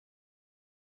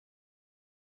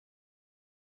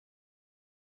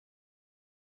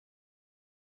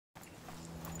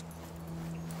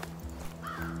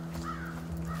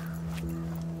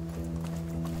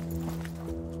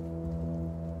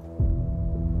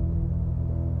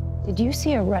Did you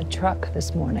see a red truck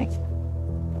this morning?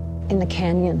 In the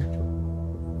canyon.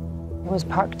 It was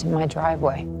parked in my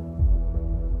driveway.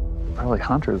 Probably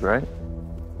hunters, right?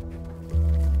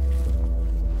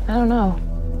 I don't know.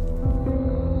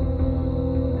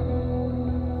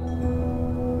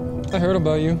 I heard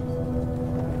about you.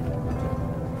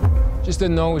 Just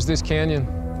didn't know it was this canyon.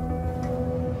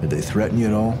 Did they threaten you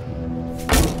at all?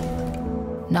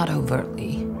 Not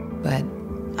overtly, but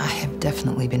I have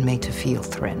definitely been made to feel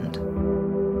threatened.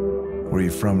 Where are you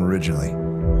from originally?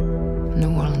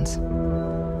 New Orleans.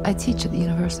 I teach at the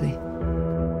university.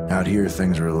 Out here,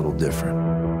 things are a little different.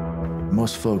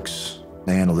 Most folks,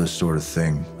 they handle this sort of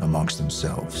thing amongst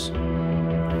themselves.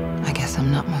 I guess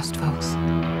I'm not most folks.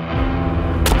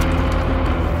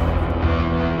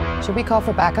 Should we call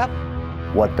for backup?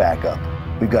 What backup?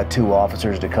 We've got 2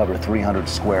 officers to cover 300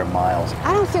 square miles.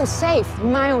 I don't feel safe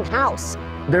in my own house.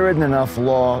 There isn't enough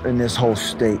law in this whole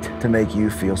state to make you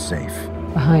feel safe.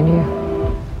 Behind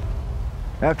you.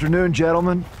 Afternoon,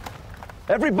 gentlemen.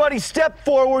 Everybody step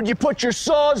forward, you put your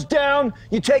saws down,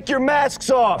 you take your masks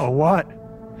off. A what?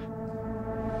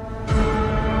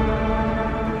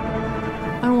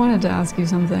 I wanted to ask you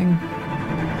something.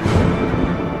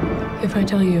 If I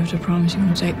tell you, you have to promise you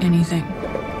won't say anything.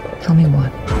 Tell me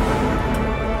what?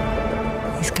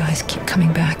 These guys keep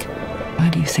coming back. Why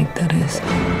do you think that is?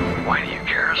 Why do you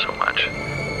care so much?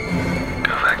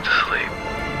 Go back to sleep.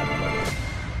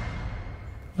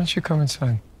 Why don't you come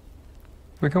inside?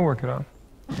 We can work it out.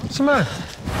 What's the matter?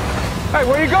 Hey,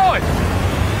 where are you going?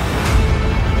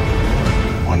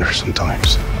 I wonder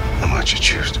sometimes how much you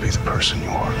choose to be the person you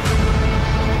are.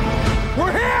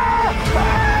 We're here!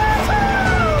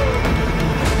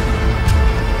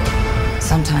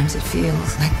 Sometimes it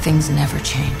feels like things never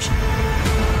change.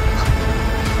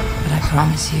 But I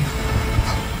promise you,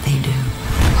 they do.